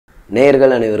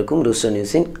நேயர்கள் அனைவருக்கும் ரூஸ்டர்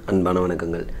நியூஸின் அன்பான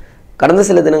வணக்கங்கள். கடந்த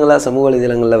சில தினங்களாக சமூக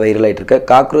வலைதளங்களில் வைரலாயிட்டு இருக்க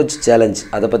காக்ரோச் சேலஞ்ச்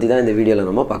அதை பற்றி தான் இந்த வீடியோவில்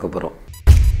நம்ம பார்க்க போகிறோம்.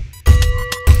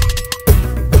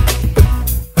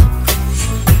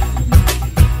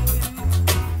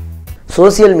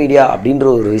 சோசியல் மீடியா அப்படின்ற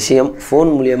ஒரு விஷயம்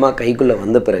ஃபோன் மூலியமாக கைக்குள்ளே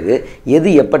வந்த பிறகு எது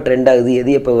எப்போ ட்ரெண்ட் ஆகுது,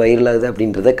 எது எப்போ வைரல் ஆகுது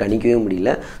அப்படின்றத கணிக்கவே முடியல.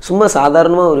 சும்மா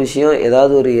சாதாரணமாக ஒரு விஷயம்,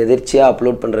 ஏதாவது ஒரு எதிர்ச்சியாக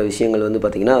அப்லோட் பண்ணுற விஷயங்கள்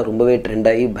பார்த்திங்கன்னா ரொம்பவே ட்ரெண்ட்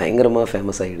ஆகி பயங்கரமாக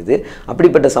ஃபேமஸ் ஆகிடுது.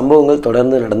 அப்படிப்பட்ட சம்பவங்கள்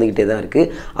தொடர்ந்து நடந்துக்கிட்டே தான் இருக்குது.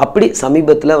 அப்படி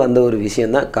சமீபத்தில் வந்த ஒரு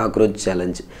விஷயம் தான் காக்ரோச்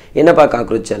சேலஞ்சு. என்னப்பா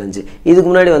காக்ரோச் சேலஞ்சு? இதுக்கு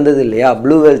முன்னாடி வந்தது இல்லையா,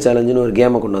 ப்ளூ வேல் சேலஞ்சுன்னு ஒரு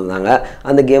கேமை கொண்டு வந்தாங்க.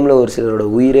 அந்த கேமில் ஒரு சிலரோட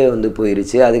உயிரே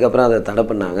போயிருச்சு. அதுக்கப்புறம் அதை தடை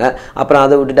பண்ணாங்க. அப்புறம்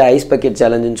அதை விட்டுட்டு ஐஸ் பக்கெட்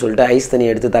சேலஞ்சுன்னு சொல்லிட்டு ஐஸ் தண்ணி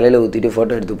எடுத்து தலையில் ஊற்றிட்டு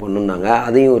ஃபோட்டோ எடுத்து போடணுன்னாங்க.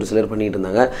 அதையும் ஒரு சிலர் பண்ணிகிட்டு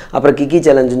இருந்தாங்க. அப்புறம் கிக்கி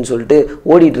சேலஞ்சுன்னு சொல்லிட்டு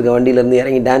ஓடிட்டு இருக்க வண்டியிலேருந்து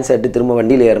இறங்கி டான்ஸ் ஆடிட்டு திரும்ப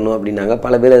வண்டியில் ஏறணும் அப்படின்னாங்க.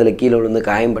 பல பேர் அதில் கீழே விழுந்து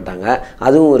காயம்பட்டாங்க.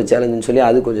 அதுவும் ஒரு சேலஞ்சுன்னு சொல்லி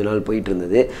அது கொஞ்சம் நாள் போயிட்டு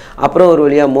இருந்தது. அப்புறம் ஒரு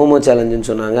வழியாக மோமோ சேலஞ்சுன்னு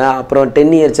சொன்னாங்க. அப்புறம்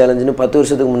 10 இயர் சேலஞ்சுன்னு 10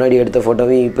 வருஷத்துக்கு முன்னாடி எடுத்த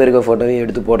ஃபோட்டோவையும் இப்போ இருக்க ஃபோட்டோவையும்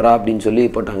எடுத்து போடுறா அப்படின்னு சொல்லி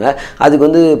போட்டாங்க.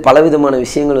 அதுக்கு பலவிதமான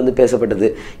விஷயங்கள் பேசப்பட்டது.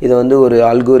 இதை ஒரு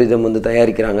அல்கோரிதம்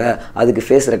தயாரிக்கிறாங்க, அதுக்கு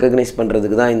ஃபேஸ் ரெக்கக்னைஸ்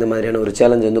பண்ணுறதுக்கு தான் இந்த மாதிரியான ஒரு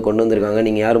சேலஞ்ச் கொண்டு வந்திருக்காங்க,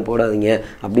 நீங்கள் யாரும் போடாதீங்க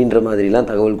அப்படின்ற மாதிரிலாம்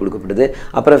தகவல் கொடுக்கப்படுது.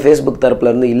 அப்புறம் ஃபேஸ்புக்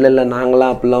தரப்புலேருந்து இல்லை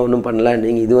நாங்களாம் அப்படிலாம் ஒன்றும் பண்ணல,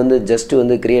 நீங்கள் இது ஜஸ்ட்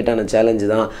கிரியேட் ஆன சேலஞ்சு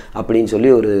தான் அப்படின்னு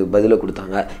சொல்லி ஒரு பதிலை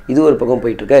கொடுத்தாங்க. இது ஒரு பக்கம்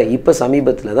போயிட்டுருக்க. இப்போ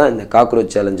சமீபத்தில் தான் இந்த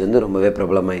காக்ரோச் சேலஞ்ச் ரொம்பவே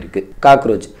பிரபலமாக இருக்குது.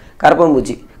 காக்ரோச்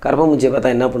கரப்பாம்பூச்சியை பார்த்தா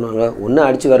என்ன பண்ணுவாங்க, ஒன்று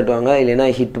அடித்து வரட்டுவாங்க, இல்லைன்னா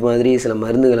ஹிட் மாதிரி சில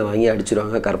மருந்துகளை வாங்கி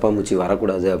அடிச்சுடுவாங்க கரப்பாம்பூச்சி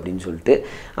வரக்கூடாது அப்படின்னு சொல்லிட்டு.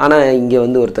 ஆனால் இங்கே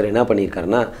ஒருத்தர் என்ன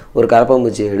பண்ணியிருக்காருன்னா, ஒரு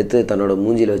கரப்பாம்பூச்சியை எடுத்து தன்னோட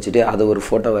மூஞ்சியில் வச்சுட்டு அதை ஒரு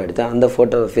ஃபோட்டோவை எடுத்து அந்த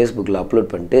ஃபோட்டோவை ஃபேஸ்புக்கில் அப்லோட்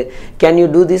பண்ணிட்டு can you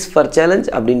do this for challenge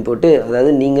அப்படின்னு போட்டு,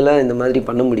 அதாவது நீங்களாம் இந்த மாதிரி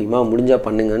பண்ண முடியுமா, முடிஞ்சால்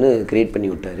பண்ணுங்கன்னு க்ரியேட் பண்ணி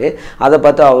விட்டார். அதை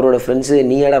பார்த்து அவரோட ஃப்ரெண்ட்ஸு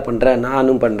நீ ஏடா பண்ணுற,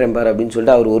 நானும் பண்ணுறேன் பாரு அப்படின்னு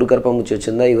சொல்லிட்டு அவர் ஒரு கரப்பாம்பூச்சி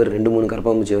வச்சுருந்தா இவர் 2-3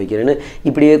 கரப்பாம்பூச்சி வைக்கிறேன்னு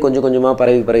இப்படியே கொஞ்சம் கொஞ்சமாக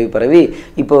பரவி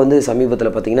இப்போ சமீபத்தில்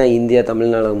பார்த்தீங்கன்னா இந்தியா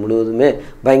தமிழ்நாடு முழுவதுமே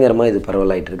பயங்கரமாக இது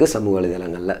பரவலாயிட்டு இருக்கு சமூக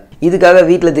வலைதளங்களில். இதுக்காக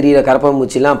வீட்டில் தெரிகிற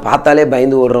கரப்பாம்பூச்சிலாம் பார்த்தாலே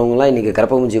பயந்து ஓடுறவங்களாம் இன்றைக்கி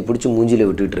கரப்பாம்பூச்சியை பிடிச்சி மூஞ்சியில்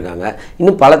விட்டுட்டு இருக்காங்க.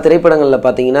 இன்னும் பல திரைப்படங்களில்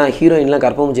பார்த்தீங்கன்னா ஹீரோயின்லாம்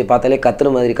கரப்பாம்பூச்சியை பார்த்தாலே கத்துற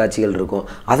மாதிரி காட்சிகள் இருக்கும்.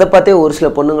 அதை பார்த்தே ஒரு சில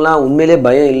பொண்ணுங்களாம் உண்மையிலே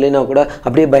பயம் இல்லைன்னா கூட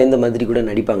அப்படியே பயந்த மாதிரி கூட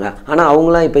நடிப்பாங்க. ஆனால்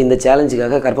அவங்களாம் இப்போ இந்த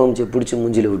சேலஞ்சுக்காக கரப்பாம்பூச்சியை பிடிச்சி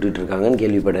மூஞ்சியில் விட்டுட்டு இருக்காங்கன்னு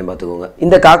கேள்விப்பட்டேன். பார்த்துக்கோங்க.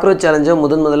 இந்த காக்ரோச் சேலஞ்சை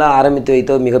முதலாக ஆரம்பித்து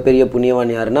வைத்த மிகப்பெரிய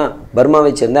புண்ணியவான் யாருன்னா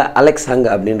பர்மாவை சேர்ந்த அலெக்ஸ் ஹங்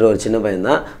அப்படின்ற ஒரு சின்ன பையன்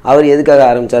தான். அவர் எதுக்காக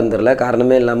ஆரம்பிச்சாருன்னு தெரியல,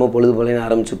 காரணமே இல்லாமல் பொழுது போலேன்னு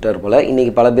ஆரம்பிச்சு விட்டார் போல.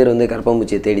 இன்னைக்கு பல பேர்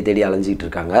கரப்பாம்பூச்சியை தேடி அலைஞ்சிட்டு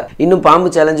இருக்காங்க. இன்னும் பாம்பு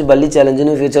சேலஞ்சு, பல்லி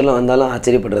சேலஞ்சுன்னு ஃபியூச்சரில் வந்தாலும்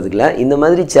ஆச்சரியப்படுறதுக்கு இல்லை. இந்த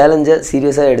மாதிரி சேலஞ்சை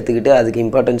சீரியஸாக எடுத்துக்கிட்டு அதுக்கு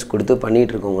இம்பார்ட்டன்ஸ் கொடுத்து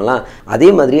பண்ணிட்டு இருக்கவங்களாம் அதே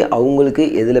மாதிரி அவங்களுக்கு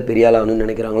எதில் பெரிய ஆளாகணும்னு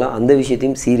நினைக்கிறாங்களோ அந்த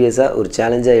விஷயத்தையும் சீரியஸாக ஒரு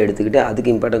சேலஞ்சாக எடுத்துக்கிட்டு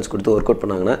அதுக்கு இம்பார்ட்டன்ஸ் கொடுத்து ஒர்க் அவுட்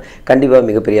பண்ணாங்கன்னா கண்டிப்பாக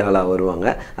மிகப்பெரிய ஆளாக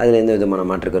வருவாங்க. அதில் எந்த விதமான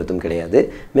மாற்று கருத்தும் கிடையாது.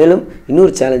 மேலும்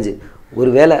இன்னொரு சேலஞ்சு,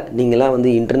 ஒருவேளை நீங்களாம்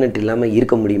இன்டர்நெட் இல்லாமல்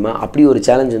இருக்க முடியுமா, அப்படி ஒரு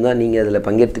சேலஞ்ச் இருந்தால் நீங்கள் அதில்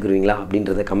பங்கேற்றுக்குருவீங்களா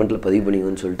அப்படின்றத கமெண்ட்டில் பதிவு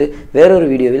பண்ணிங்கன்னு சொல்லிட்டு வேறொரு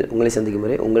வீடியோவில் உங்களை சந்திக்கும்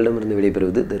முறை உங்களிடமிருந்து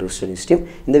விடைபெறுவது தி ரூஸ்டர் நியூஸ் டீம்.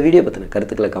 இந்த வீடியோ பற்றின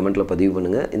கருத்துக்களை கமெண்ட்டில் பதிவு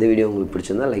பண்ணுங்கள். இந்த வீடியோ உங்களுக்கு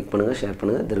பிடிச்சிருந்தால் லைக் பண்ணுங்கள், ஷேர்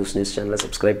பண்ணுங்கள், தி ரூஸ்டர் நியூஸ் சேனலை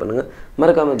சப்ஸ்கிரைப் பண்ணுங்கள்,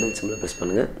 மறக்காமல் பெல் சிம்பலை ப்ரெஸ்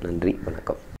பண்ணுங்கள். நன்றி,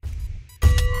 வணக்கம்.